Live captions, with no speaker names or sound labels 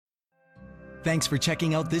Thanks for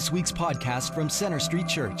checking out this week's podcast from Center Street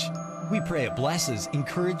Church. We pray it blesses,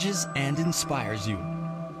 encourages, and inspires you.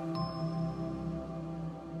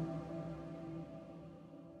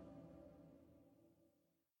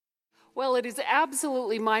 Well, it is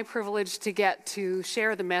absolutely my privilege to get to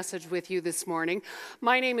share the message with you this morning.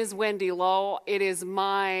 My name is Wendy Lowe. It is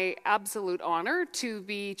my absolute honor to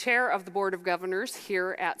be chair of the Board of Governors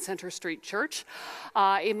here at Center Street Church.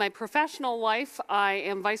 In my professional life, I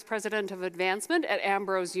am Vice President of Advancement at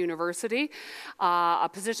Ambrose University, a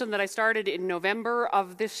position that I started in November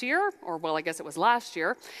of this year, or well, I guess it was last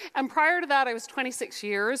year. And prior to that, I was 26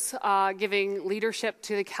 years giving leadership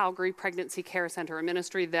to the Calgary Pregnancy Care Centre, a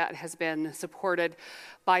ministry that has been supported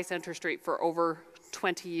by Center Street for over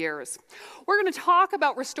 20 years. We're going to talk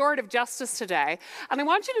about restorative justice today, and I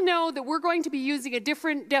want you to know that we're going to be using a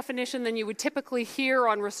different definition than you would typically hear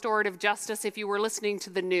on restorative justice if you were listening to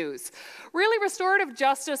the news. Really, restorative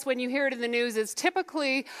justice, when you hear it in the news, is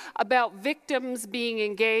typically about victims being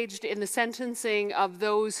engaged in the sentencing of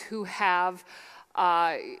those who have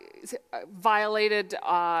violated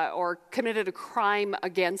or committed a crime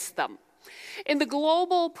against them. In the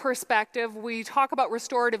global perspective, we talk about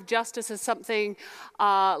restorative justice as something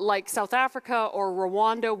like South Africa or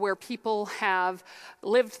Rwanda, where people have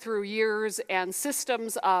lived through years and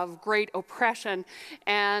systems of great oppression.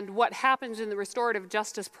 And what happens in the restorative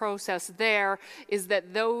justice process there is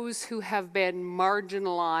that those who have been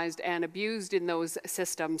marginalized and abused in those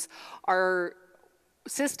systems are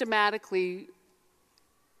systematically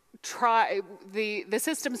the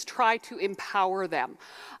systems try to empower them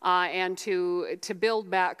and to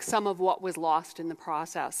build back some of what was lost in the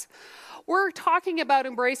process. We're talking about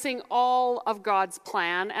embracing all of God's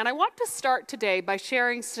plan, and I want to start today by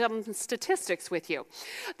sharing some statistics with you.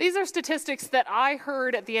 These are statistics that I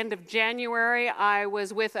heard at the end of January. I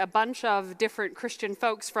was with a bunch of different Christian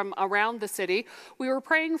folks from around the city. We were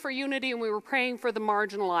praying for unity and we were praying for the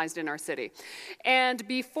marginalized in our city. And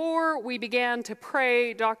before we began to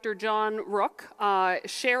pray, Dr. John Rook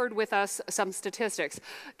shared with us some statistics.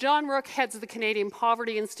 John Rook heads the Canadian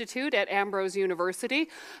Poverty Institute at Ambrose University.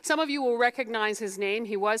 Some of you will recognize his name.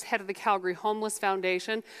 He was head of the Calgary Homeless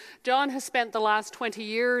Foundation. John has spent the last 20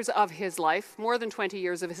 years of his life, more than 20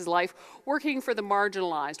 years of his life, working for the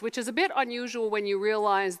marginalized, which is a bit unusual when you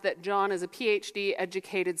realize that John is a PhD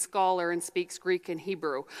educated scholar and speaks Greek and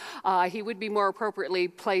Hebrew. He would be more appropriately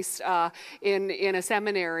placed in a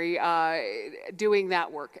seminary doing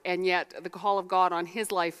that work, and yet the call of God on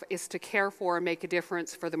his life is to care for and make a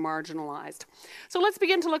difference for the marginalized. So let's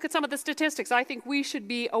begin to look at some of the statistics I think we should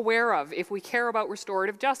be aware of if we care about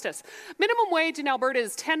restorative justice. Minimum wage in Alberta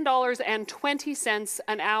is $10.20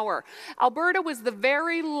 an hour. Alberta was the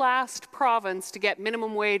very last province to get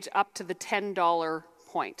minimum wage up to the $10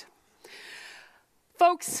 point.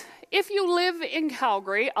 Folks, if you live in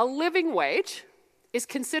Calgary, a living wage is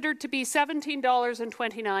considered to be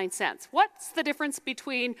 $17.29. What's the difference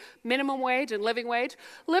between minimum wage and living wage?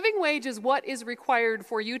 Living wage is what is required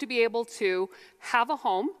for you to be able to have a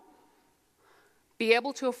home, be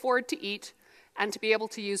able to afford to eat, and to be able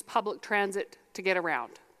to use public transit to get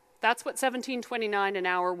around. That's what $17.29 an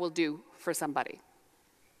hour will do for somebody.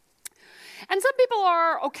 And some people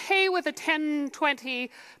are okay with a $10.20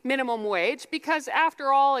 minimum wage because,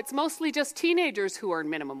 after all, it's mostly just teenagers who earn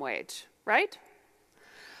minimum wage, right?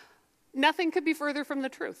 Nothing could be further from the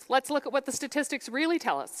truth. Let's look at what the statistics really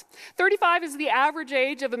tell us. 35 is the average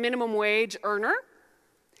age of a minimum wage earner.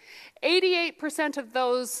 88% of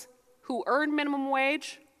those who earn minimum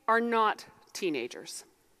wage are not teenagers.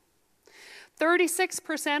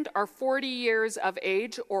 36% are 40 years of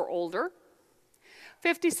age or older.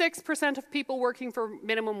 56% of people working for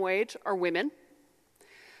minimum wage are women.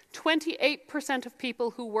 28% of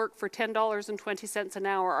people who work for $10.20 an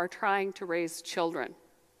hour are trying to raise children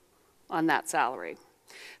on that salary.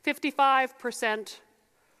 55%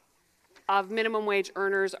 of minimum wage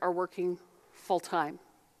earners are working full-time.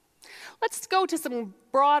 Let's go to some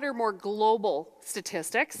broader, more global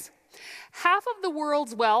statistics. Half of the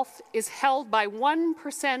world's wealth is held by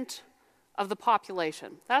 1% of the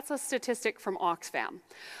population. That's a statistic from Oxfam.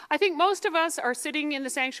 I think most of us are sitting in the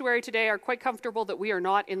sanctuary today are quite comfortable that we are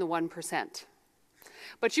not in the 1%.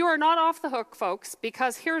 But you are not off the hook, folks,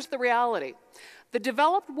 because here's the reality. The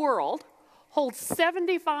developed world holds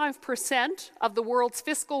 75% of the world's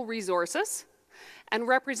fiscal resources and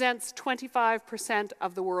represents 25%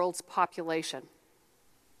 of the world's population.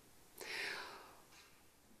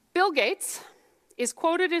 Bill Gates is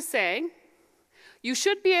quoted as saying, "You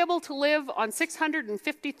should be able to live on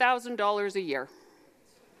 $650,000 a year."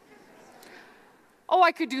 Oh,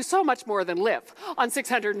 I could do so much more than live on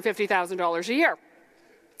 $650,000 a year.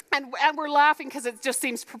 And we're laughing because it just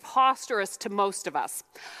seems preposterous to most of us.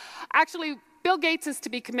 Actually, Bill Gates is to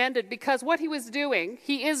be commended because what he was doing,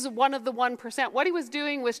 he is one of the 1%. What he was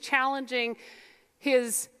doing was challenging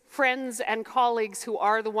his friends and colleagues who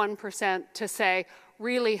are the 1% to say,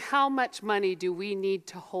 really, how much money do we need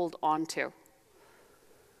to hold on to?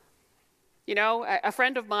 You know, a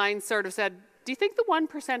friend of mine sort of said, do you think the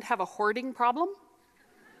 1% have a hoarding problem?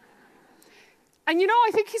 And you know,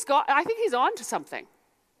 I think he's on to something.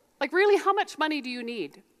 Like, really, how much money do you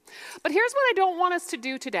need? But here's what I don't want us to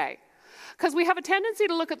do today. Because we have a tendency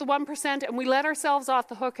to look at the 1% and we let ourselves off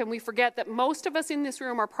the hook and we forget that most of us in this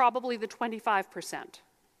room are probably the 25%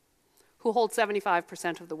 who hold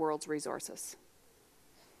 75% of the world's resources.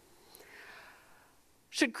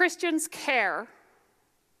 Should Christians care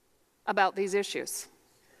about these issues?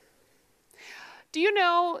 Do you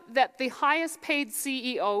know that the highest paid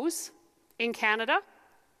CEOs in Canada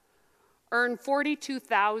earn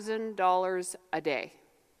 $42,000 a day?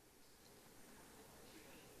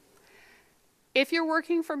 If you're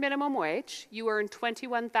working for minimum wage, you earn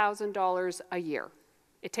 $21,000 a year.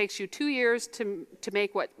 It takes you 2 years to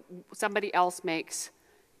make what somebody else makes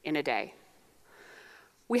in a day.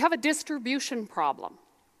 We have a distribution problem.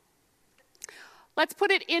 Let's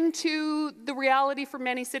put it into the reality for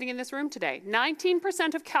many sitting in this room today.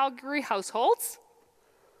 19% of Calgary households,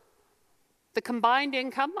 the combined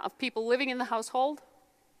income of people living in the household,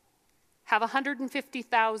 have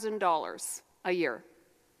 $150,000 a year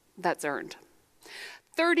that's earned.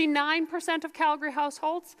 39% of Calgary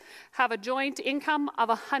households have a joint income of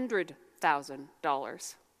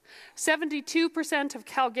 $100,000. 72% of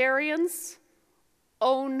Calgarians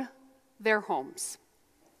own their homes,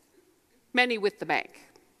 many with the bank.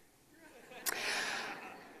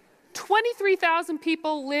 23,000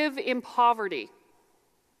 people live in poverty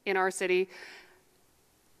in our city,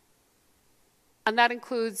 and that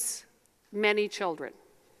includes many children.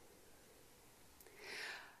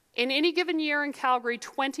 In any given year in Calgary,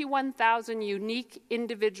 21,000 unique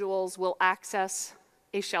individuals will access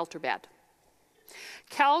a shelter bed.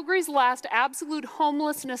 Calgary's last absolute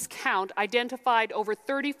homelessness count identified over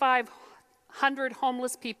 3,500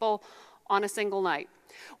 homeless people on a single night.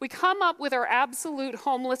 We come up with our absolute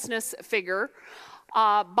homelessness figure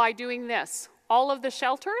by doing this. All of the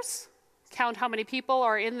shelters count how many people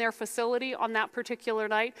are in their facility on that particular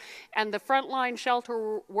night, and the frontline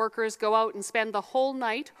shelter workers go out and spend the whole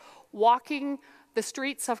night walking the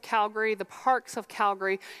streets of Calgary, the parks of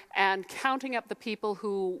Calgary, and counting up the people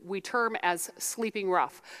who we term as sleeping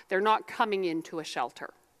rough. They're not coming into a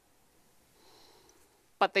shelter,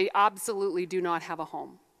 but they absolutely do not have a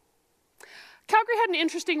home. Calgary had an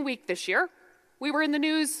interesting week this year. We were in the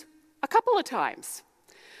news a couple of times.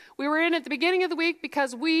 We were in at the beginning of the week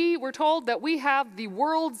because we were told that we have the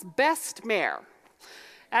world's best mayor.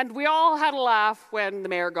 And we all had a laugh when the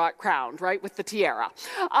mayor got crowned, right, with the tiara.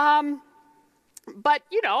 But,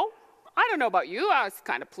 you know, I don't know about you. I was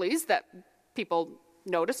kind of pleased that people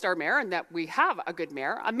noticed our mayor and that we have a good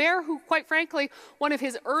mayor. A mayor who, quite frankly, one of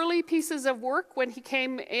his early pieces of work when he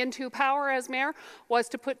came into power as mayor was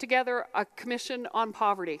to put together a commission on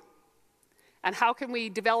poverty. And how can we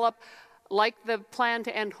develop, like the plan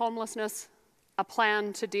to end homelessness, a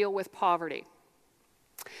plan to deal with poverty?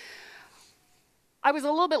 I was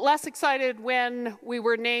a little bit less excited when we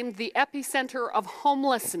were named the epicenter of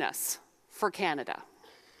homelessness for Canada.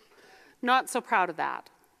 Not so proud of that.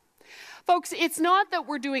 Folks, it's not that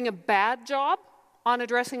we're doing a bad job on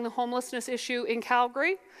addressing the homelessness issue in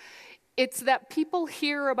Calgary. It's that people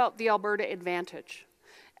hear about the Alberta Advantage,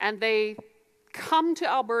 and they come to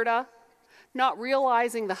Alberta not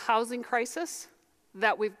realizing the housing crisis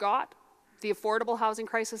that we've got, the affordable housing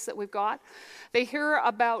crisis that we've got. They hear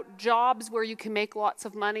about jobs where you can make lots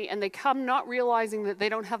of money, and they come not realizing that they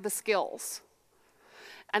don't have the skills.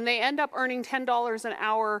 And they end up earning $10 an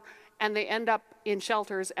hour, and they end up in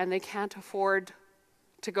shelters, and they can't afford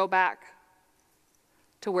to go back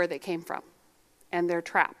to where they came from. And they're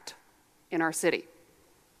trapped in our city.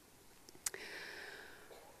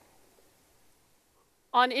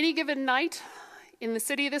 On any given night in the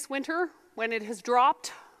city this winter, when it has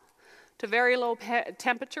dropped to very low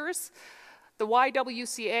temperatures, the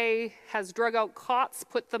YWCA has drug out cots,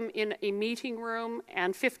 put them in a meeting room,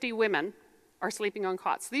 and 50 women are sleeping on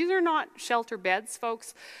cots. These are not shelter beds,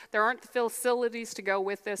 folks. There aren't the facilities to go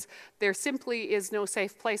with this. There simply is no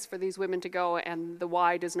safe place for these women to go, and the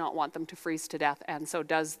Y does not want them to freeze to death, and so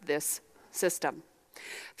does this system.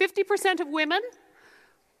 50% of women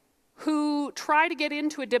who try to get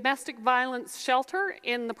into a domestic violence shelter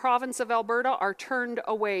in the province of Alberta are turned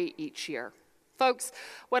away each year. Folks,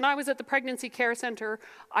 when I was at the Pregnancy Care Center,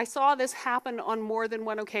 I saw this happen on more than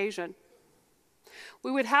one occasion. We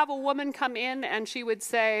would have a woman come in and she would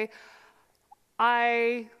say,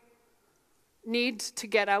 I need to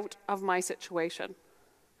get out of my situation.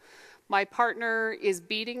 My partner is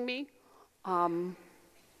beating me, and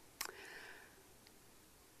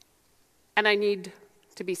I need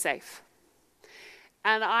to be safe.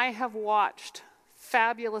 And I have watched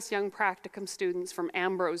fabulous young practicum students from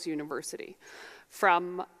Ambrose University,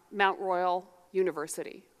 from Mount Royal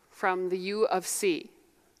University, from the U of C.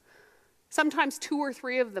 Sometimes 2 or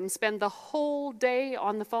 3 of them spend the whole day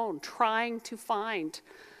on the phone trying to find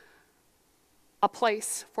a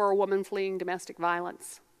place for a woman fleeing domestic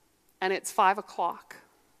violence. And it's 5 o'clock.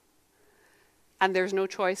 And there's no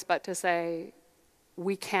choice but to say,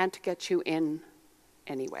 we can't get you in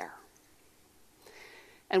anywhere.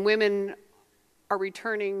 And women are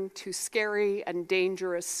returning to scary and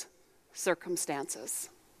dangerous circumstances.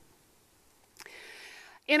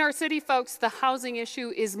 In our city, folks, the housing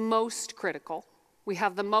issue is most critical. We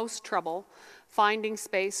have the most trouble finding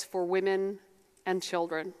space for women and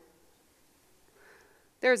children.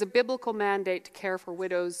 There is a biblical mandate to care for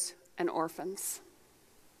widows and orphans.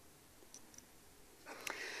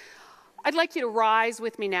 I'd like you to rise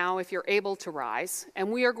with me now, if you're able to rise,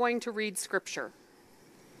 and we are going to read Scripture.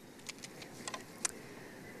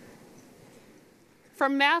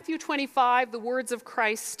 From Matthew 25, the words of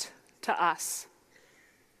Christ to us.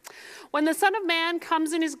 When the Son of Man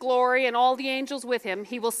comes in his glory and all the angels with him,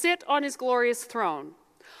 he will sit on his glorious throne.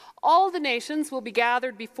 All the nations will be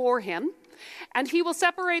gathered before him, and he will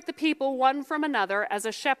separate the people one from another as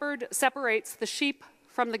a shepherd separates the sheep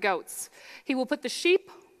from the goats. He will put the sheep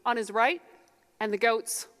on his right and the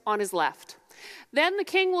goats on his left. Then the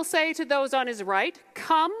king will say to those on his right,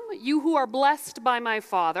 "Come, you who are blessed by my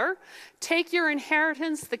Father, take your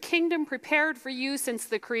inheritance, the kingdom prepared for you since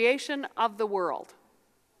the creation of the world."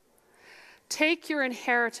 Take your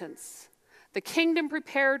inheritance, the kingdom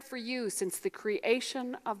prepared for you since the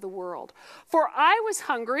creation of the world. For I was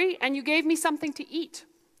hungry, and you gave me something to eat.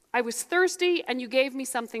 I was thirsty, and you gave me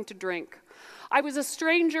something to drink. I was a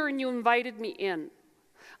stranger, and you invited me in.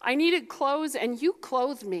 I needed clothes, and you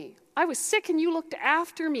clothed me. I was sick, and you looked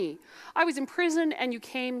after me. I was in prison, and you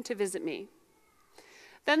came to visit me.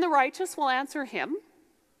 Then the righteous will answer him,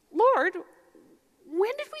 "Lord,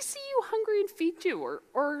 when did we see you hungry and feed you,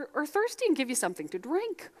 or thirsty and give you something to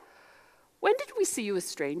drink? When did we see you a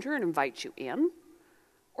stranger and invite you in,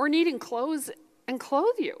 or needing clothes and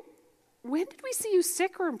clothe you? When did we see you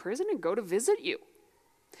sick or in prison and go to visit you?"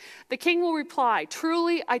 The king will reply,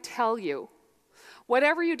 "Truly I tell you,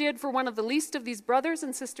 whatever you did for one of the least of these brothers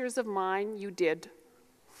and sisters of mine, you did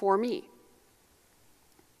for me."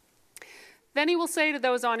 Then he will say to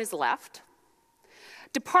those on his left,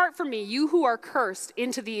 "Depart from me, you who are cursed,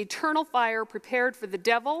 into the eternal fire prepared for the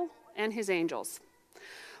devil and his angels.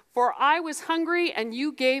 For I was hungry, and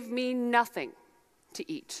you gave me nothing to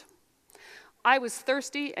eat. I was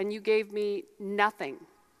thirsty, and you gave me nothing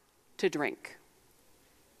to drink.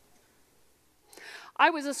 I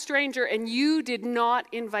was a stranger, and you did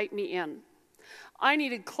not invite me in. I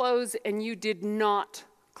needed clothes, and you did not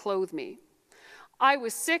clothe me. I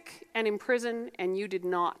was sick and in prison, and you did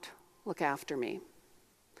not look after me."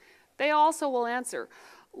 They also will answer,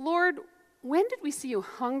 "Lord, when did we see you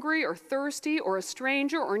hungry or thirsty or a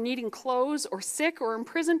stranger or needing clothes or sick or in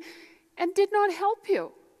prison and did not help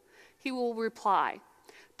you?" He will reply,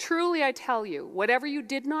 "Truly I tell you, whatever you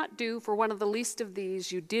did not do for one of the least of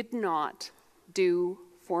these, you did not do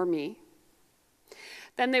for me."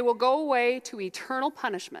 Then they will go away to eternal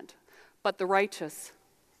punishment, but the righteous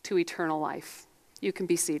to eternal life. You can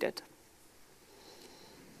be seated.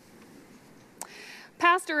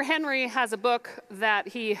 Pastor Henry has a book that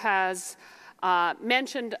he has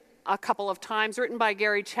mentioned a couple of times, written by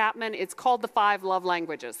Gary Chapman. It's called The 5 Love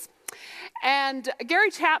Languages. And Gary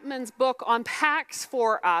Chapman's book unpacks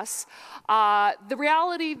for us the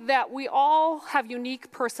reality that we all have unique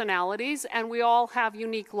personalities and we all have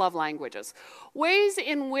unique love languages. Ways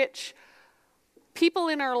in which people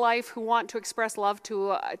in our life who want to express love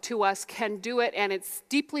to us can do it, and it's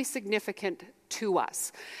deeply significant to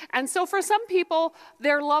us. And so for some people,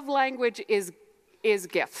 their love language is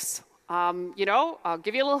gifts. I'll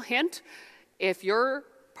give you a little hint. If your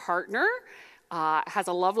partner has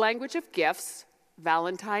a love language of gifts,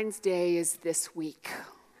 Valentine's Day is this week.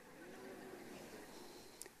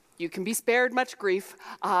 You can be spared much grief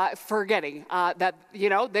forgetting that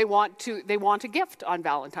they want a gift on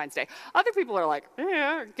Valentine's Day. Other people are like,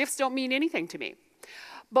 gifts don't mean anything to me.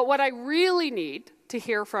 But what I really need to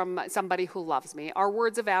hear from somebody who loves me, are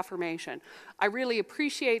words of affirmation. I really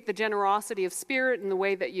appreciate the generosity of spirit and the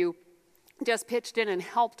way that you just pitched in and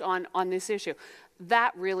helped on this issue.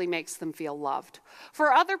 That really makes them feel loved.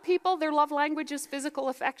 For other people, their love language is physical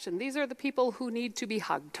affection. These are the people who need to be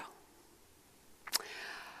hugged.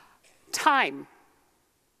 Time.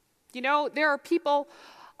 You know, there are people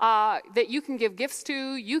that you can give gifts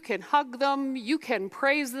to, you can hug them, you can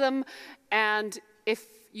praise them, and if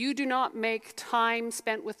you do not make time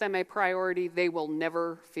spent with them a priority, they will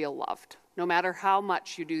never feel loved, no matter how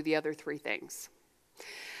much you do the other three things.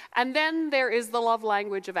 And then there is the love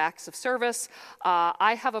language of acts of service.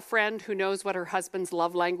 I have a friend who knows what her husband's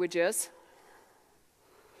love language is.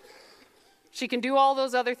 She can do all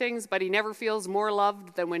those other things, but he never feels more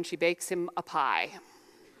loved than when she bakes him a pie.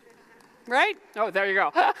 Right? Oh, there you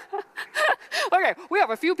go. Okay, we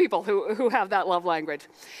have a few people who have that love language.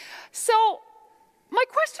 So my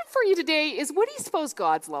question for you today is, what do you suppose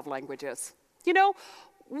God's love language is? You know,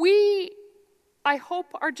 I hope,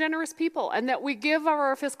 are generous people and that we give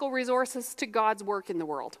our fiscal resources to God's work in the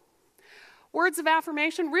world. Words of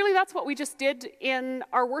affirmation, really that's what we just did in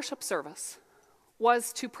our worship service,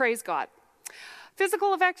 was to praise God.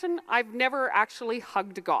 Physical affection, I've never actually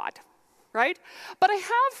hugged God, right? But I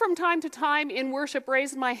have from time to time in worship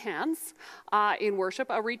raised my hands in worship,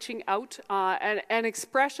 a reaching out, an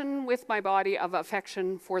expression with my body of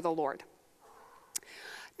affection for the Lord.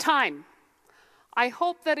 Time. I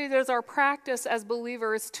hope that it is our practice as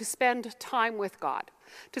believers to spend time with God,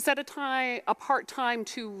 to set apart time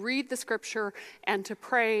to read the scripture and to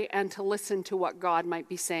pray and to listen to what God might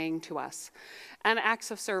be saying to us. And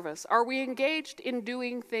acts of service. Are we engaged in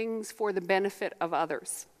doing things for the benefit of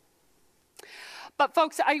others? But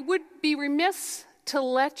folks, I would be remiss to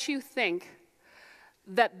let you think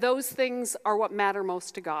that those things are what matter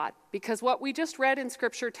most to God, because what we just read in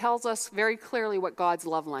scripture tells us very clearly what God's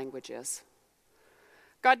love language is.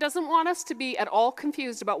 God doesn't want us to be at all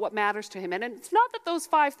confused about what matters to him. And it's not that those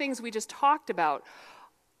 5 things we just talked about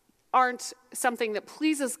aren't something that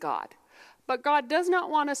pleases God. But God does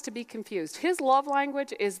not want us to be confused. His love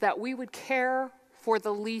language is that we would care for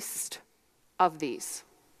the least of these.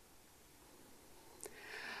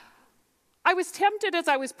 I was tempted as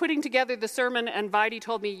I was putting together the sermon, and Videy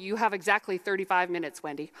told me, you have exactly 35 minutes,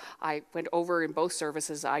 Wendy. I went over in both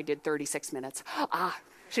services. I did 36 minutes.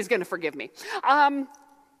 She's going to forgive me.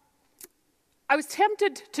 I was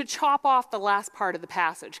tempted to chop off the last part of the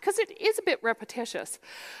passage because it is a bit repetitious.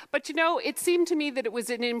 But you know, it seemed to me that it was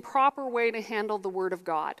an improper way to handle the Word of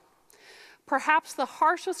God. Perhaps the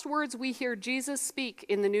harshest words we hear Jesus speak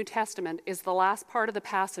in the New Testament is the last part of the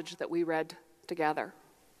passage that we read together.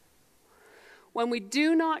 When we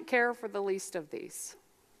do not care for the least of these,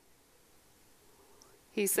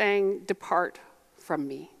 he's saying, depart from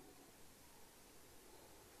me.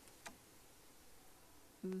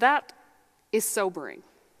 That is sobering.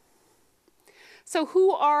 So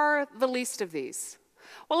who are the least of these?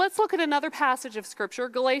 Well, let's look at another passage of Scripture.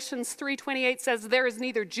 Galatians 3:28 says, there is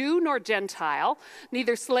neither Jew nor Gentile,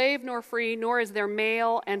 neither slave nor free, nor is there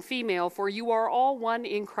male and female, for you are all one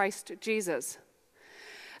in Christ Jesus.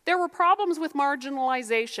 There were problems with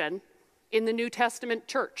marginalization in the New Testament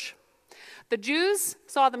church. The Jews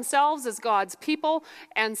saw themselves as God's people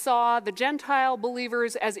and saw the Gentile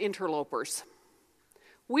believers as interlopers.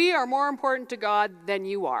 We are more important to God than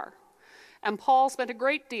you are. And Paul spent a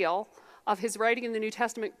great deal of his writing in the New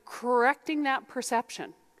Testament correcting that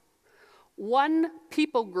perception. One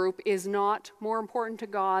people group is not more important to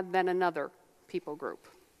God than another people group.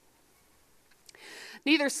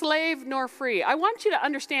 Neither slave nor free. I want you to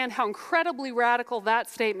understand how incredibly radical that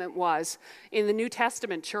statement was in the New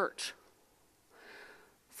Testament church.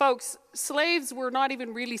 Folks, slaves were not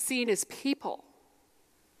even really seen as people.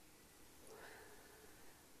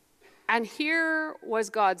 And here was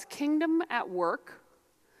God's kingdom at work,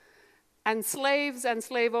 and slaves and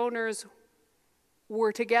slave owners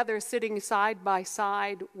were together sitting side by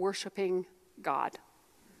side worshiping God.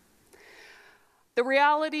 The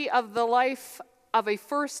reality of the life of a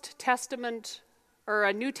First Testament or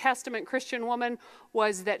a New Testament Christian woman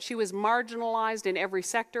was that she was marginalized in every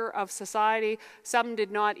sector of society. Some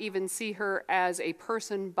did not even see her as a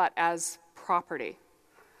person, but as property.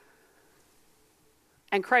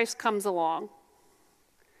 And Christ comes along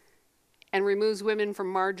and removes women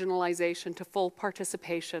from marginalization to full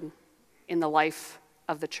participation in the life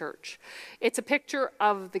of the church. It's a picture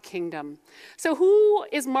of the kingdom. So who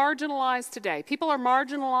is marginalized today? People are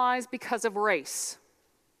marginalized because of race.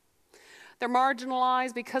 They're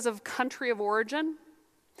marginalized because of country of origin.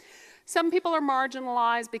 Some people are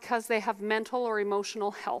marginalized because they have mental or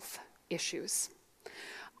emotional health issues.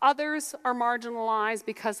 Others are marginalized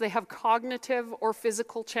because they have cognitive or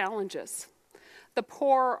physical challenges. The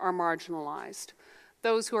poor are marginalized.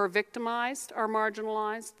 Those who are victimized are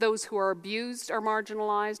marginalized. Those who are abused are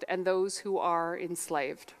marginalized. And those who are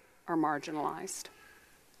enslaved are marginalized.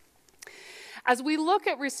 As we look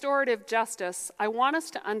at restorative justice, I want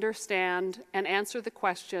us to understand and answer the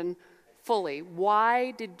question fully.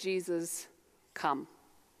 Why did Jesus come?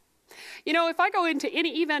 You know, if I go into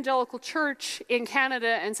any evangelical church in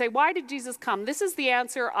Canada and say, why did Jesus come? This is the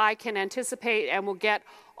answer I can anticipate and will get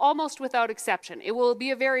almost without exception. It will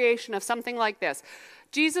be a variation of something like this.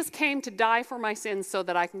 Jesus came to die for my sins so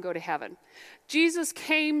that I can go to heaven. Jesus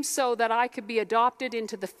came so that I could be adopted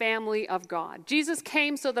into the family of God. Jesus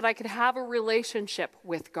came so that I could have a relationship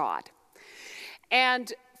with God.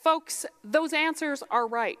 And folks, those answers are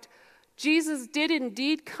right. Jesus did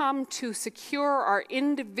indeed come to secure our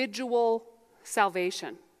individual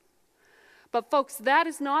salvation. But folks, that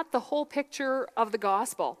is not the whole picture of the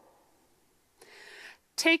gospel.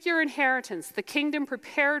 Take your inheritance, the kingdom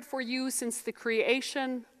prepared for you since the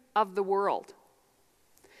creation of the world.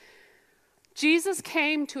 Jesus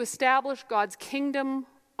came to establish God's kingdom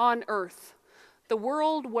on earth. The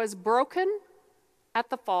world was broken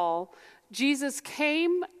at the fall. Jesus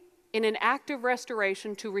came in an act of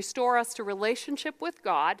restoration to restore us to relationship with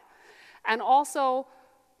God and also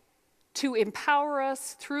to empower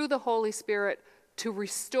us through the Holy Spirit to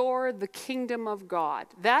restore the kingdom of God.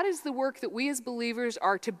 That is the work that we as believers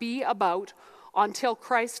are to be about until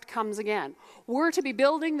Christ comes again. We're to be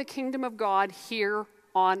building the kingdom of God here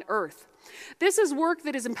on earth. This is work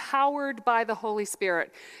that is empowered by the Holy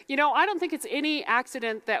Spirit. You know, I don't think it's any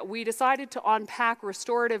accident that we decided to unpack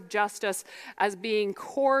restorative justice as being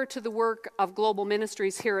core to the work of global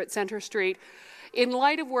ministries here at Centre Street in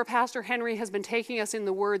light of where Pastor Henry has been taking us in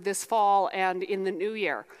the Word this fall and in the new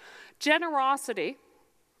year. Generosity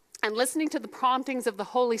and listening to the promptings of the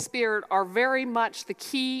Holy Spirit are very much the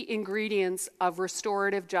key ingredients of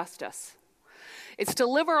restorative justice. It's to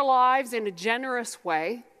live our lives in a generous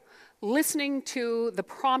way, listening to the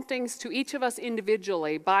promptings to each of us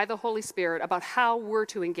individually by the Holy Spirit about how we're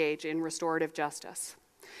to engage in restorative justice.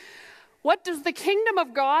 What does the kingdom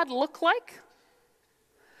of God look like?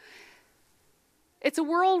 It's a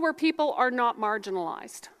world where people are not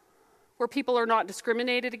marginalized, where people are not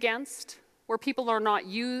discriminated against, where people are not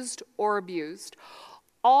used or abused.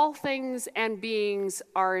 All things and beings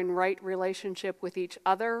are in right relationship with each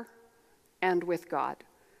other and with God.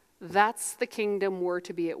 That's the kingdom we're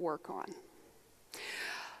to be at work on.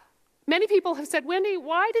 Many people have said, Wendy,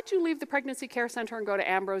 why did you leave the Pregnancy Care Center and go to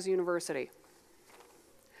Ambrose University?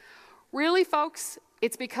 Really, folks,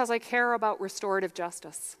 it's because I care about restorative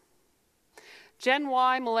justice. Gen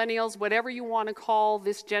Y, millennials, whatever you want to call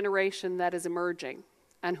this generation that is emerging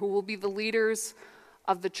and who will be the leaders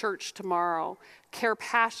of the church tomorrow, care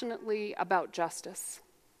passionately about justice.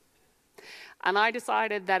 And I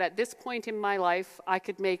decided that at this point in my life, I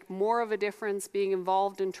could make more of a difference being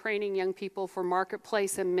involved in training young people for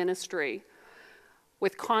marketplace and ministry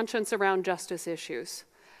with conscience around justice issues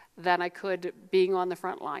than I could being on the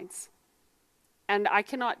front lines. And I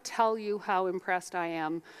cannot tell you how impressed I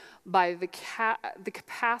am by the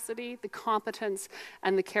capacity, the competence,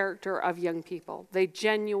 and the character of young people. They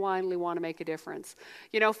genuinely want to make a difference.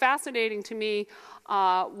 You know, fascinating to me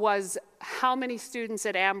was how many students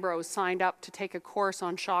at Ambrose signed up to take a course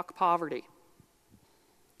on shock poverty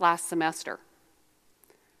last semester.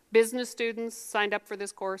 Business students signed up for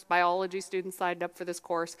this course. Biology students signed up for this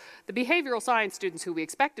course. The behavioral science students who we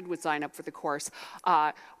expected would sign up for the course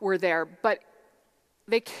were there. But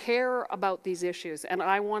they care about these issues, and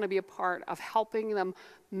I want to be a part of helping them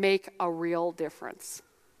make a real difference.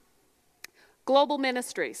 Global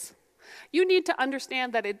ministries. You need to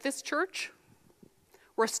understand that at this church,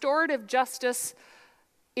 restorative justice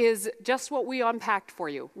is just what we unpacked for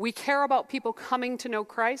you. We care about people coming to know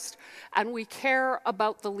Christ, and we care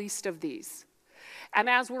about the least of these. And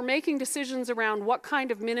as we're making decisions around what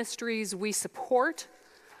kind of ministries we support,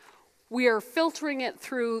 we are filtering it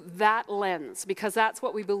through that lens because that's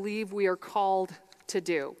what we believe we are called to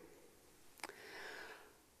do.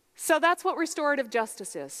 So that's what restorative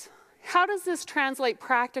justice is. How does this translate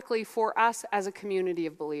practically for us as a community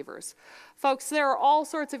of believers? Folks, there are all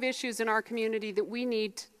sorts of issues in our community that we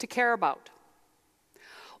need to care about.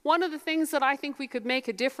 One of the things that I think we could make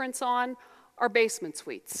a difference on are basement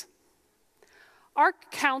suites. Our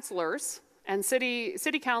counselors and city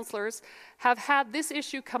councilors have had this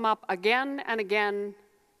issue come up again and again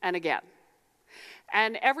and again.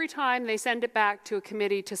 And every time they send it back to a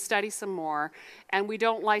committee to study some more, and we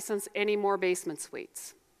don't license any more basement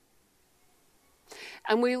suites.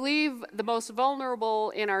 And we leave the most vulnerable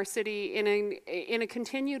in our city in a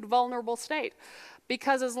continued vulnerable state.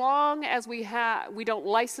 Because as long as we don't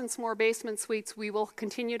license more basement suites, we will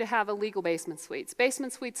continue to have illegal basement suites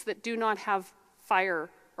that do not have fire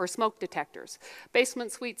or smoke detectors,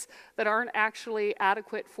 basement suites that aren't actually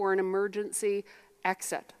adequate for an emergency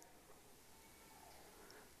exit.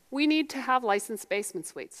 We need to have licensed basement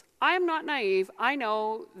suites. I am not naive. I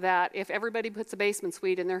know that if everybody puts a basement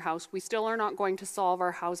suite in their house, we still are not going to solve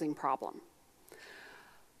our housing problem.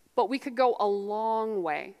 But we could go a long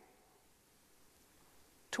way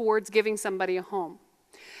towards giving somebody a home.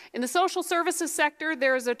 In the social services sector,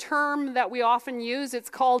 there's a term that we often use. It's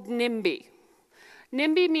called NIMBY.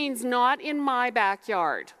 NIMBY means not in my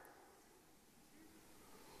backyard.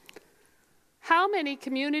 How many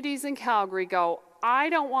communities in Calgary go, I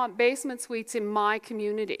don't want basement suites in my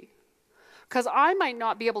community because I might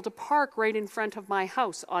not be able to park right in front of my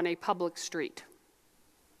house on a public street.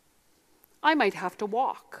 I might have to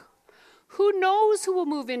walk. Who knows who will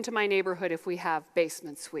move into my neighborhood if we have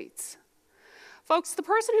basement suites? Folks, the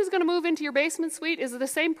person who's going to move into your basement suite is the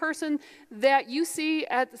same person that you see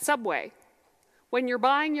at the Subway when you're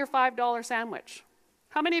buying your $5 sandwich.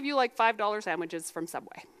 How many of you like $5 sandwiches from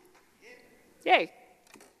Subway? Yay.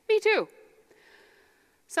 Me too.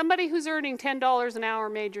 Somebody who's earning $10 an hour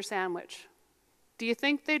made your sandwich. Do you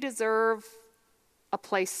think they deserve a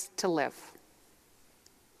place to live?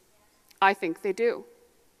 I think they do.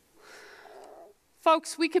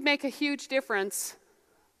 Folks, we could make a huge difference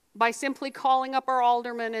by simply calling up our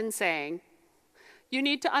alderman and saying, you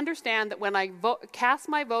need to understand that when I cast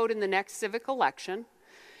my vote in the next civic election,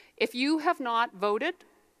 if you have not voted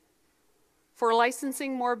for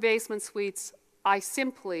licensing more basement suites, I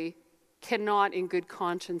simply cannot in good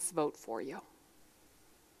conscience vote for you.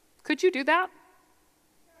 Could you do that?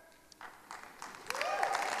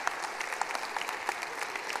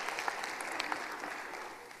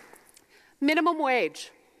 Minimum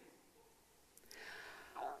wage.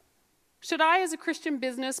 Should I, as a Christian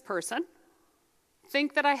business person,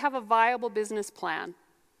 think that I have a viable business plan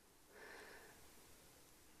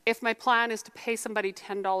if my plan is to pay somebody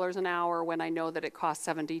 $10 an hour when I know that it costs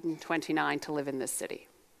 $17.29 to live in this city?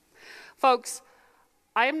 Folks,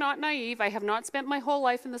 I am not naive. I have not spent my whole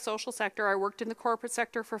life in the social sector. I worked in the corporate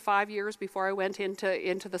sector for 5 years before I went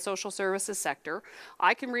into the social services sector.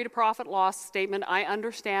 I can read a profit loss statement. I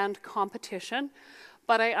understand competition,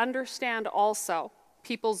 but I understand also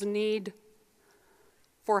people's need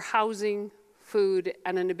for housing, food,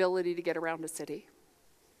 and an ability to get around a city.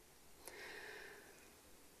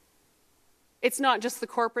 It's not just the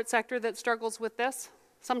corporate sector that struggles with this.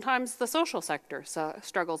 Sometimes the social sector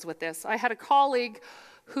struggles with this. I had a colleague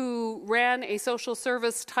who ran a social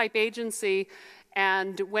service type agency,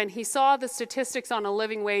 and when he saw the statistics on a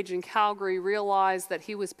living wage in Calgary, realized that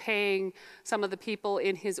he was paying some of the people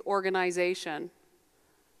in his organization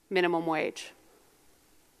minimum wage.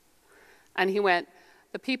 And he went,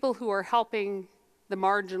 the people who are helping the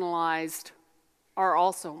marginalized are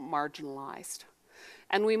also marginalized.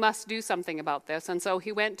 And we must do something about this. And so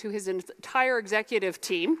he went to his entire executive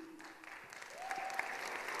team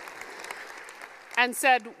and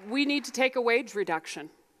said, we need to take a wage reduction.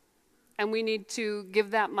 And we need to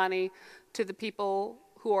give that money to the people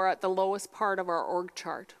who are at the lowest part of our org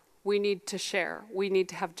chart. We need to share. We need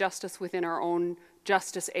to have justice within our own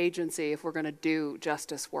justice agency if we're going to do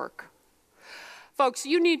justice work. Folks,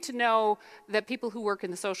 you need to know that people who work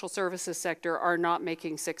in the social services sector are not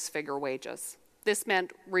making six-figure wages. This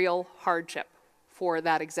meant real hardship for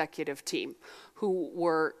that executive team who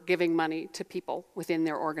were giving money to people within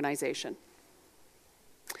their organization.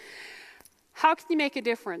 How can you make a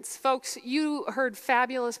difference? Folks, you heard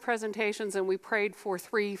fabulous presentations and we prayed for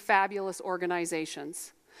 3 fabulous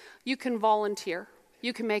organizations. You can volunteer.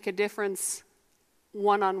 You can make a difference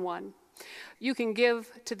one-on-one. You can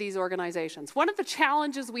give to these organizations. One of the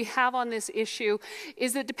challenges we have on this issue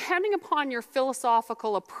is that depending upon your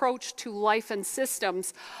philosophical approach to life and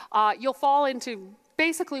systems, you'll fall into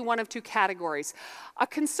basically one of 2 categories. A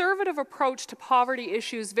conservative approach to poverty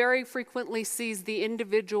issues very frequently sees the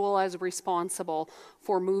individual as responsible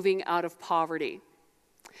for moving out of poverty.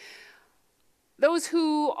 Those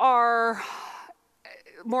who are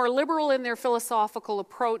more liberal in their philosophical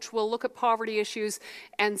approach will look at poverty issues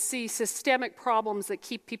and see systemic problems that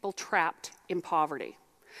keep people trapped in poverty.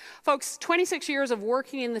 Folks, 26 years of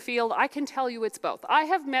working in the field, I can tell you it's both. I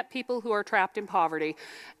have met people who are trapped in poverty,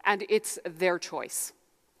 and it's their choice.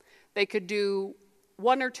 They could do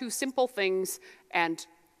 1 or 2 simple things and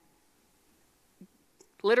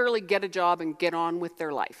literally get a job and get on with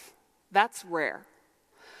their life. That's rare.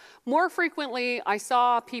 More frequently, I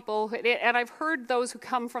saw people, and I've heard those who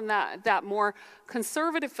come from that more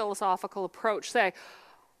conservative philosophical approach say,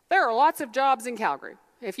 there are lots of jobs in Calgary.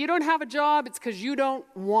 If you don't have a job, it's because you don't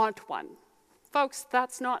want one. Folks,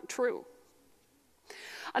 that's not true.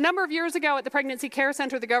 A number of years ago at the Pregnancy Care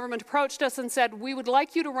Centre, the government approached us and said, we would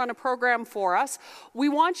like you to run a program for us. We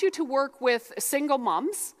want you to work with single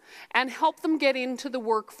moms and help them get into the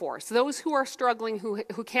workforce, those who are struggling,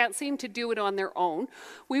 who can't seem to do it on their own.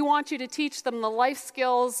 We want you to teach them the life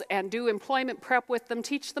skills and do employment prep with them,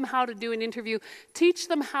 teach them how to do an interview, teach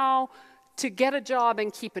them how to get a job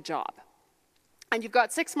and keep a job. And you've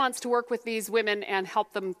got 6 months to work with these women and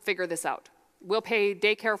help them figure this out. We'll pay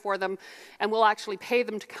daycare for them, and we'll actually pay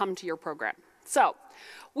them to come to your program. So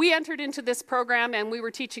we entered into this program, and we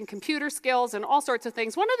were teaching computer skills and all sorts of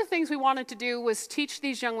things. One of the things we wanted to do was teach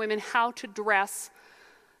these young women how to dress,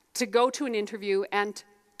 to go to an interview, and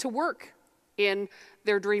to work in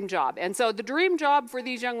their dream job. And so the dream job for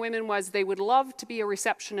these young women was they would love to be a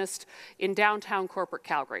receptionist in downtown corporate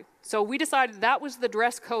Calgary. So we decided that was the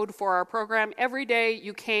dress code for our program. Every day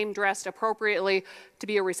you came dressed appropriately to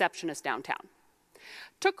be a receptionist downtown.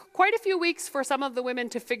 Took quite a few weeks for some of the women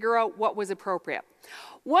to figure out what was appropriate.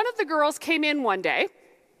 One of the girls came in one day,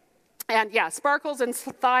 and yeah, sparkles and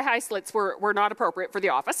thigh-high slits were not appropriate for the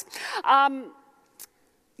office.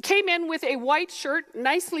 Came in with a white shirt,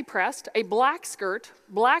 nicely pressed, a black skirt,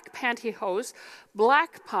 black pantyhose,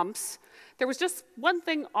 black pumps. There was just one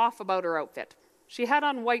thing off about her outfit. She had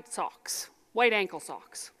on white socks, white ankle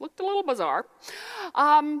socks. Looked a little bizarre.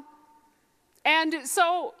 And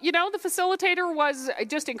so, you know, the facilitator was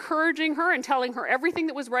just encouraging her and telling her everything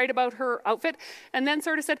that was right about her outfit, and then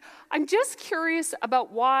sort of said, I'm just curious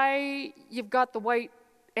about why you've got the white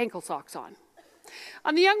ankle socks on.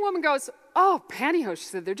 And the young woman goes, oh, pantyhose. She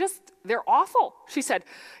said, they're awful. She said,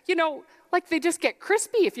 you know, like they just get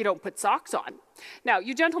crispy if you don't put socks on. Now,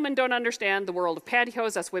 you gentlemen don't understand the world of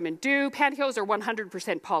pantyhose. Us women do. Pantyhose are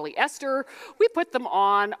 100% polyester. We put them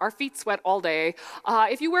on. Our feet sweat all day.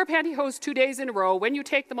 If you wear pantyhose 2 days in a row, when you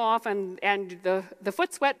take them off and the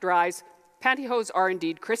foot sweat dries, pantyhose are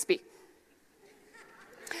indeed crispy.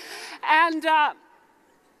 And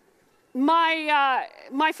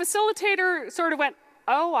my facilitator sort of went,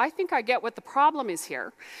 oh, I think I get what the problem is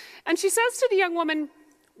here. And she says to the young woman,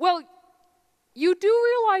 well, you do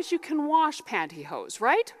realize you can wash pantyhose,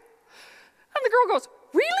 right? And the girl goes,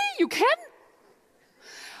 really? You can?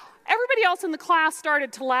 Everybody else in the class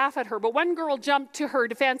started to laugh at her, but one girl jumped to her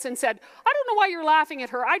defense and said, I don't know why you're laughing at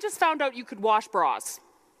her. I just found out you could wash bras.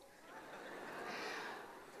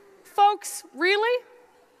 Folks, really?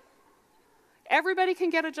 Everybody can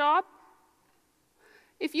get a job?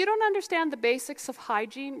 If you don't understand the basics of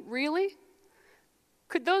hygiene, really?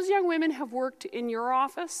 Could those young women have worked in your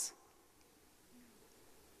office?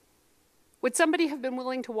 Would somebody have been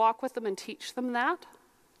willing to walk with them and teach them that?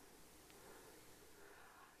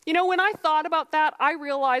 You know, when I thought about that, I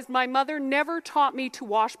realized my mother never taught me to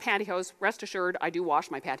wash pantyhose. Rest assured, I do wash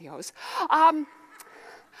my pantyhose.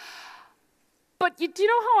 But do you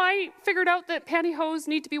know how I figured out that pantyhose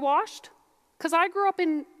need to be washed? Because I grew up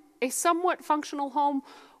in a somewhat functional home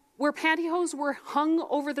where pantyhose were hung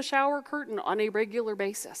over the shower curtain on a regular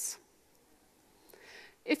basis.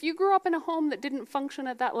 If you grew up in a home that didn't function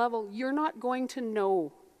at that level, you're not going to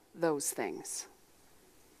know those things.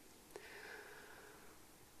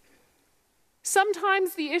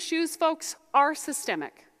 Sometimes the issues, folks, are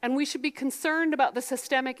systemic, and we should be concerned about the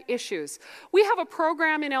systemic issues. We have a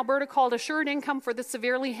program in Alberta called Assured Income for the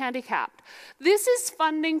Severely Handicapped. This is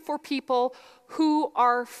funding for people who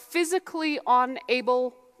are physically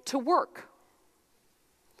unable to work.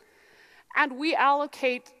 And we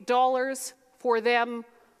allocate dollars for them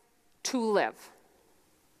to live.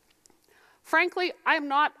 Frankly, I am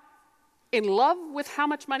not in love with how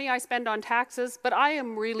much money I spend on taxes, but I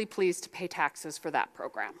am really pleased to pay taxes for that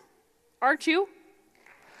program. Aren't you?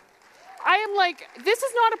 I am like, this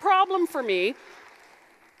is not a problem for me.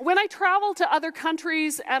 When I travel to other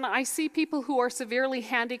countries and I see people who are severely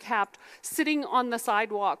handicapped sitting on the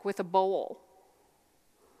sidewalk with a bowl,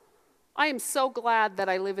 I am so glad that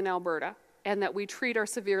I live in Alberta and that we treat our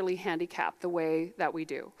severely handicapped the way that we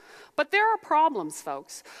do. But there are problems,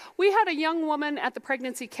 folks. We had a young woman at the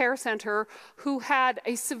Pregnancy Care Centre who had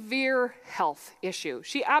a severe health issue.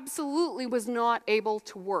 She absolutely was not able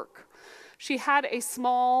to work. She had a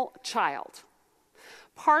small child.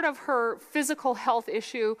 Part of her physical health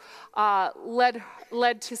issue led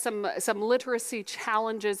to some literacy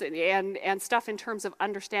challenges and stuff in terms of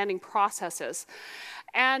understanding processes.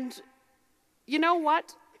 And you know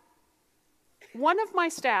what? One of my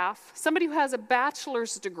staff, somebody who has a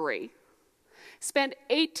bachelor's degree, spent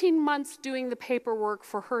 18 months doing the paperwork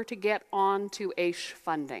for her to get on to AISH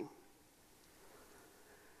funding.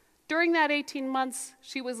 During that 18 months,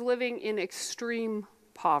 she was living in extreme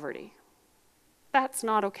poverty. That's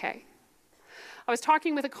not okay. I was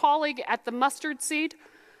talking with a colleague at the Mustard Seed,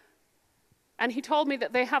 and he told me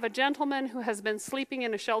that they have a gentleman who has been sleeping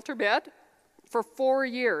in a shelter bed for 4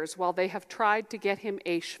 years while they have tried to get him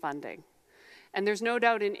AISH funding. And there's no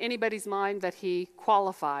doubt in anybody's mind that he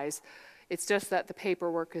qualifies. It's just that the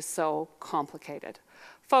paperwork is so complicated.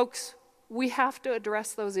 Folks, we have to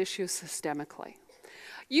address those issues systemically.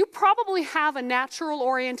 You probably have a natural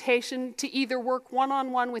orientation to either work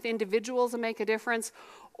one-on-one with individuals and make a difference,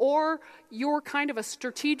 or you're kind of a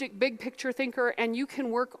strategic big picture thinker and you can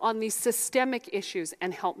work on these systemic issues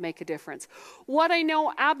and help make a difference. What I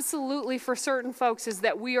know absolutely for certain folks is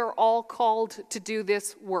that we are all called to do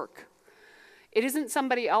this work. It isn't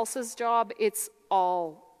somebody else's job, it's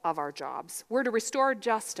all of our jobs. We're to restore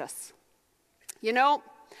justice. You know,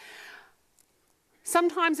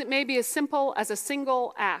 sometimes it may be as simple as a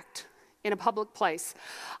single act in a public place.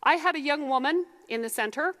 I had a young woman in the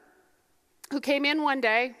center who came in one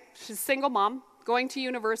day. She's a single mom, going to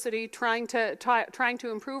university, trying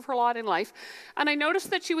to improve her lot in life. And I noticed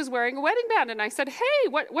that she was wearing a wedding band. And I said, hey,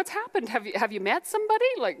 what's happened? Have you met somebody?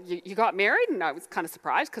 Like, you got married? And I was kind of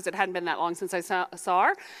surprised because it hadn't been that long since I saw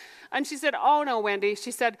her. And she said, oh no, Wendy.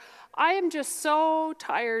 She said, I am just so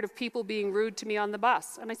tired of people being rude to me on the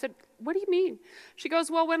bus. And I said, what do you mean? She goes,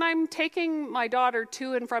 well, when I'm taking my daughter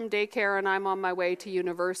to and from daycare and I'm on my way to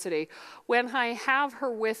university, when I have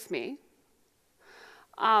her with me,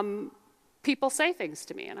 people say things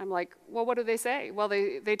to me. And I'm like, well, what do they say? Well,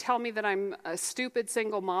 they tell me that I'm a stupid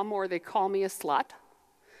single mom, or they call me a slut.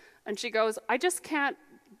 And she goes, I just can't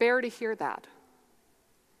bear to hear that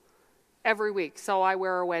every week. So I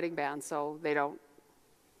wear a wedding band so they don't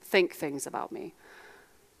think things about me.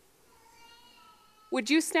 Would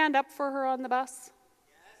you stand up for her on the bus?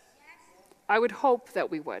 Yes. I would hope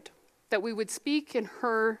that we would speak in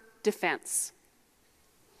her defense.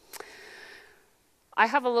 I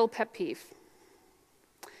have a little pet peeve.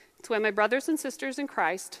 It's when my brothers and sisters in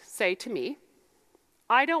Christ say to me,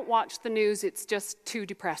 I don't watch the news, it's just too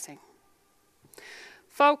depressing.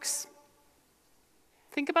 Folks,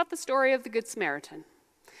 think about the story of the Good Samaritan.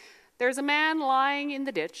 There's a man lying in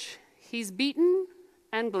the ditch. He's beaten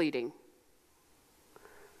and bleeding.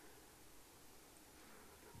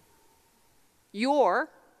 You're,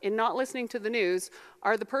 in not listening to the news,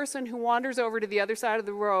 are the person who wanders over to the other side of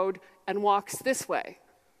the road and walks this way.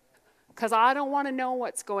 Because I don't want to know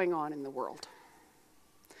what's going on in the world.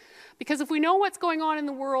 Because if we know what's going on in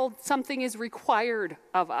the world, something is required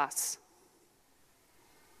of us.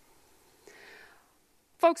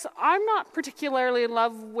 Folks, I'm not particularly in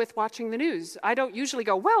love with watching the news. I don't usually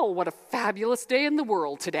go, well, what a fabulous day in the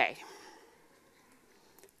world today.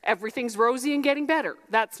 Everything's rosy and getting better.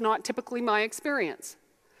 That's not typically my experience.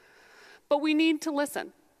 But we need to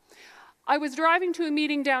listen. I was driving to a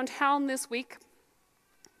meeting downtown this week,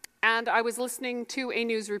 and I was listening to a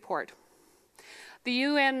news report. The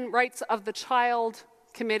UN Rights of the Child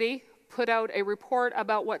Committee put out a report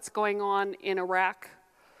about what's going on in Iraq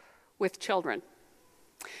with children.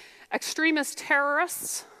 Extremist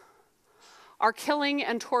terrorists are killing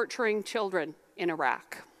and torturing children in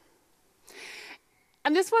Iraq.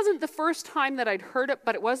 And this wasn't the first time that I'd heard it,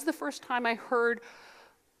 but it was the first time I heard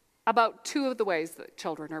about two of the ways that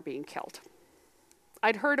children are being killed.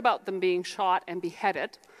 I'd heard about them being shot and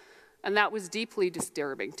beheaded, and that was deeply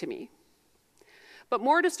disturbing to me. But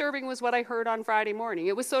more disturbing was what I heard on Friday morning.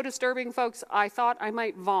 It was so disturbing, folks, I thought I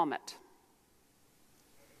might vomit.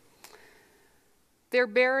 They're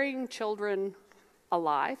burying children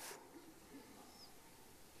alive,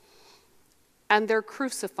 and they're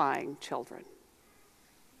crucifying children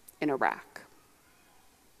in Iraq.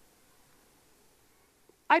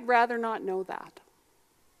 I'd rather not know that.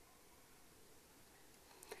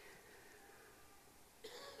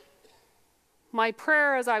 My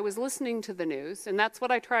prayer as I was listening to the news, and that's what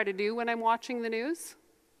I try to do when I'm watching the news,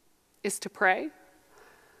 is to pray,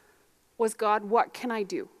 was, God, what can I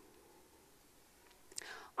do?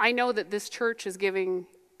 I know that this church is giving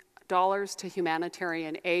dollars to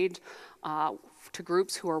humanitarian aid to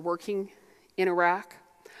groups who are working in Iraq.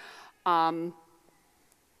 I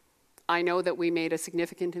know that we made a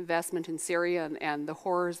significant investment in Syria and the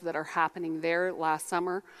horrors that are happening there last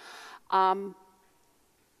summer.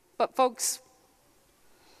 But folks,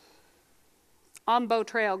 on Bow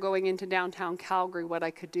Trail going into downtown Calgary, what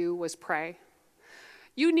I could do was pray.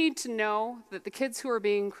 You need to know that the kids who are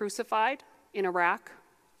being crucified in Iraq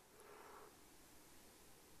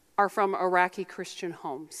are from Iraqi Christian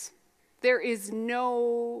homes. There is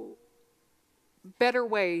no better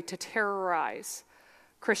way to terrorize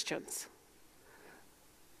Christians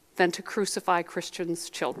than to crucify Christians'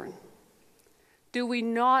 children. Do we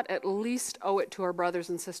not at least owe it to our brothers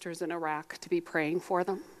and sisters in Iraq to be praying for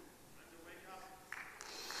them?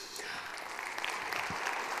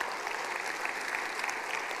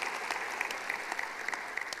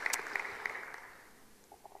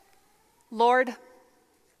 Lord,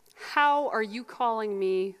 how are you calling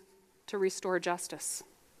me to restore justice?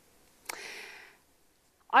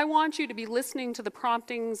 I want you to be listening to the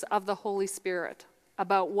promptings of the Holy Spirit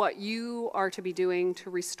about what you are to be doing to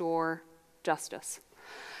restore justice.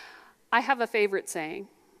 I have a favorite saying.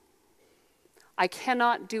 I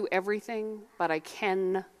cannot do everything, but I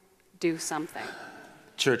can do something.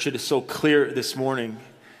 Church, it is so clear this morning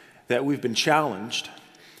that we've been challenged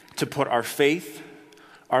to put our faith,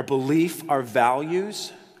 our belief, our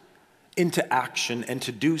values into action and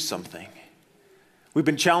to do something. We've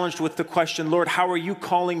been challenged with the question, Lord, how are you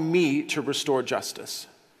calling me to restore justice?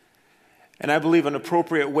 And I believe an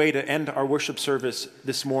appropriate way to end our worship service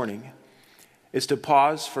this morning is to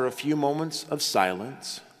pause for a few moments of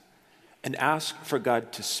silence and ask for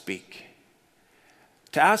God to speak.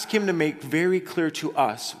 To ask him to make very clear to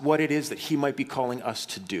us what it is that he might be calling us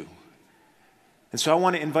to do. And so I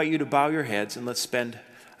want to invite you to bow your heads and let's spend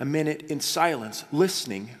a minute in silence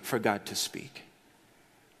listening for God to speak.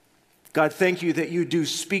 God, thank you that you do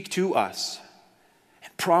speak to us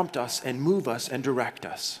and prompt us and move us and direct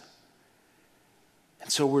us.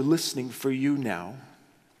 And so we're listening for you now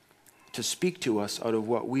to speak to us out of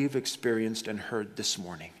what we've experienced and heard this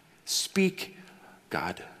morning. Speak,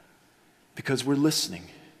 God, because we're listening.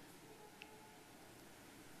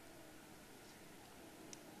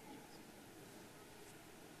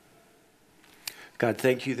 God,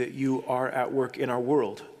 thank you that you are at work in our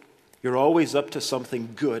world. You're always up to something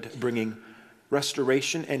good, bringing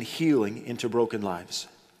restoration and healing into broken lives.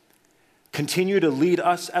 Continue to lead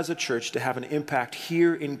us as a church to have an impact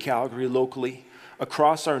here in Calgary, locally,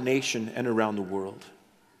 across our nation and around the world.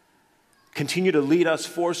 Continue to lead us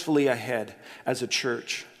forcefully ahead as a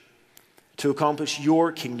church to accomplish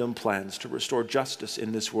your kingdom plans to restore justice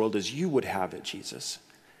in this world as you would have it, Jesus.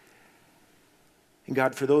 And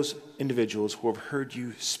God, for those individuals who have heard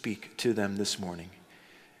you speak to them this morning,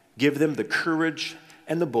 give them the courage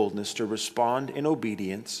and the boldness to respond in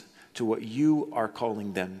obedience to what you are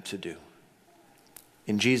calling them to do.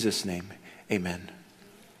 In Jesus' name, amen.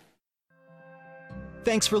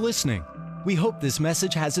 Thanks for listening. We hope this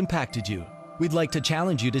message has impacted you. We'd like to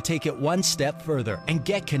challenge you to take it one step further and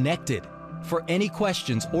get connected. For any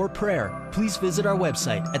questions or prayer, please visit our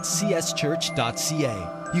website at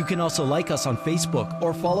cschurch.ca. You can also like us on Facebook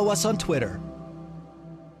or follow us on Twitter.